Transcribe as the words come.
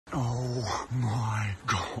Oh my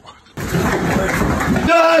god.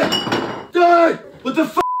 Dude! Dude! What the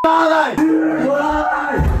f are they?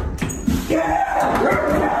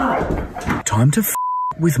 Time to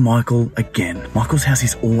with Michael again. Michael's house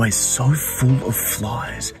is always so full of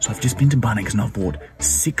flies. So I've just been to Bunnings and I've bought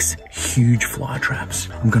 6 huge fly traps.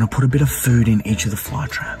 I'm gonna put a bit of food in each of the fly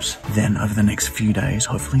traps. Then over the next few days,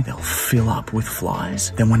 hopefully they'll fill up with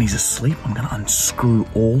flies. Then when he's asleep, I'm gonna unscrew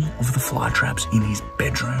all of the fly traps in his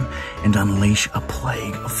bedroom and unleash a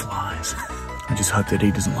plague of flies. I just hope that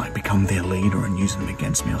he doesn't like become their leader and use them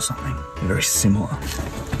against me or something. They're very similar.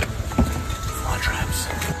 Fly traps.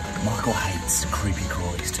 Michael hates creepy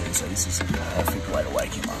crawlies too, so this is a perfect way to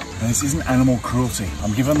wake him up. And this isn't animal cruelty.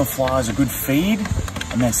 I'm giving the flies a good feed,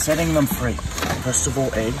 and they're setting them free. First of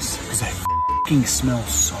all, eggs, because they f***ing smell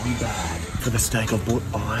so bad. For the steak, I bought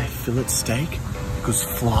fillet steak, because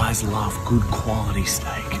flies love good quality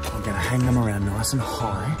steak. I'm gonna hang them around nice and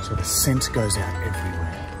high, so the scent goes out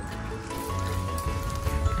everywhere.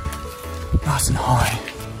 Nice and high.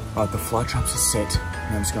 Right, the fly traps are set.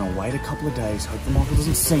 And I'm just gonna wait a couple of days, hope the Michael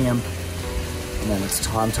doesn't see them, and then it's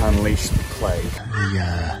time to unleash the plague.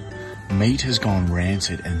 The meat has gone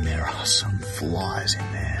rancid and there are some flies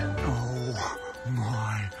in there. Oh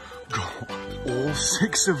my god. All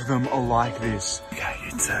 6 of them are like this. Okay,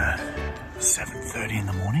 it's 7:30 in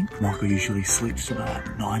the morning. Michael usually sleeps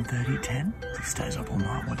about 9:30, 10. He stays up all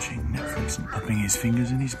night watching Netflix and popping his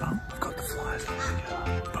fingers in his bum. I've got the flies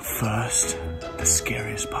together. But first, the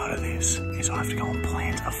scariest part of this is I have to go and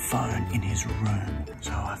plant a phone in his room.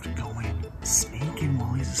 So I have to go in, sneak in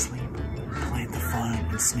while he's asleep, plant the phone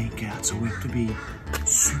and sneak out. So we have to be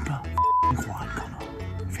super quiet, Connor.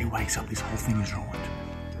 If he wakes up, this whole thing is ruined.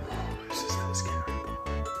 This is so scary.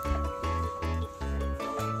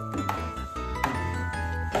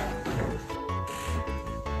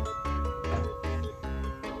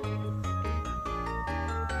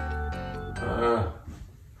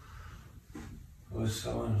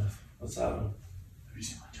 What's happening? Have you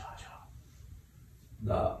seen my charger?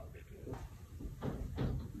 No.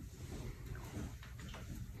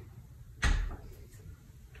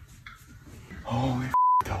 Holy f***,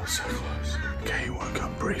 that was so close. Okay, he woke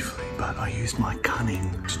up briefly, but I used my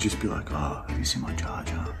cunning to just be like, oh, have you seen my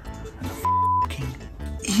charger? And the f***ing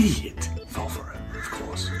idiot fell for it, of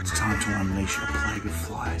course. It's time to unleash a plague of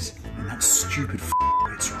flies in that stupid f***ing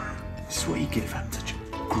room. This is what you get if having such a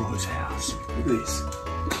gross house. Look at this.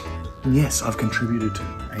 And yes, I've contributed to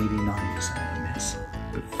 80–90% of the mess,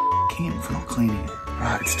 but f*** him for not cleaning it.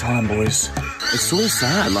 Right, it's time, boys. It's sort of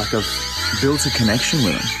sad, like I've built a connection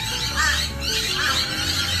with him.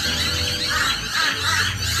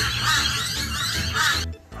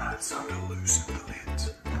 Right, it's time to loosen the lids.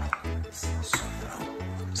 It smells so well.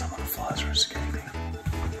 Some of the flies are escaping.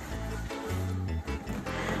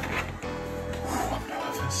 I'm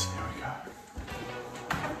nervous. Here we go.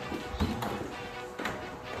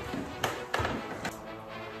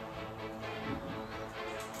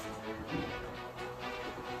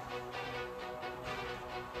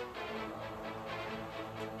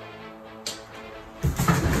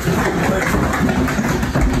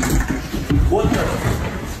 What the?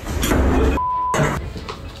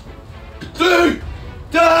 Dude!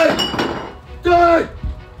 Dude! Dude!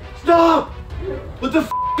 Stop! What the f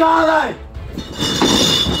are they?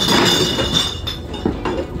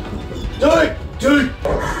 Dude! Dude!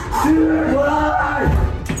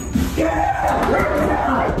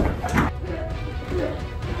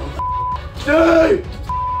 Dude!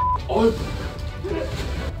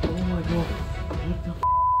 Oh my god.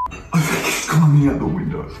 I think he's climbing out the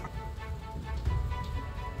window.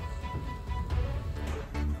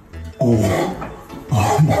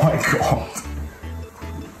 Oh my god.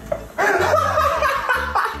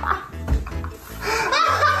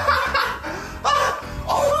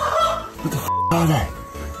 What the f are they?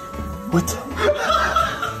 What?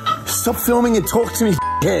 Stop filming and talk to me,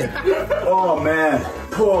 head. Oh man.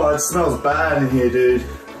 Oh, it smells bad in here, dude.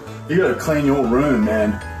 You gotta clean your room,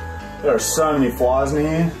 man. There are so many flies in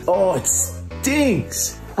here. Oh, it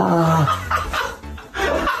stinks.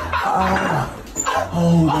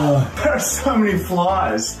 Oh no. There are so many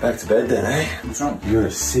flies. Back to bed then, eh? What's wrong? You're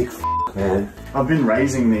a sick f man. I've been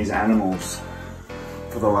raising these animals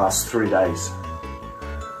for the last 3 days.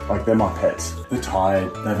 Like, they're my pets. They're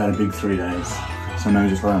tired. They've had a big 3 days. So maybe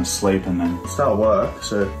just let them sleep and then start work.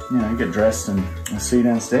 So, you know, get dressed and I'll see you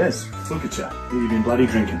downstairs. Look at you. You've been bloody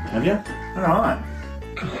drinking, have you? All right.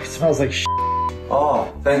 It smells like shit.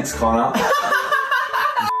 Oh, thanks, Connor.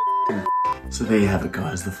 So So there you have it,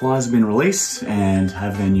 guys. The flies have been released and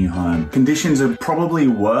have their new home. Conditions are probably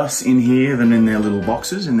worse in here than in their little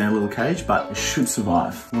boxes, in their little cage, but it should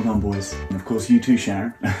survive. Well done, boys. And of course, you too,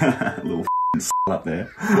 Sharon. Little up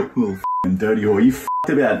there. Little dirty whore. You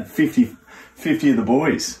f***ed about 50 of the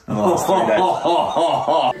boys in the last 3 days.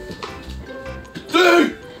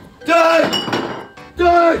 Dude!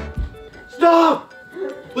 Stop!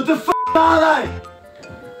 What the f are they?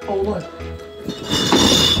 Oh, look.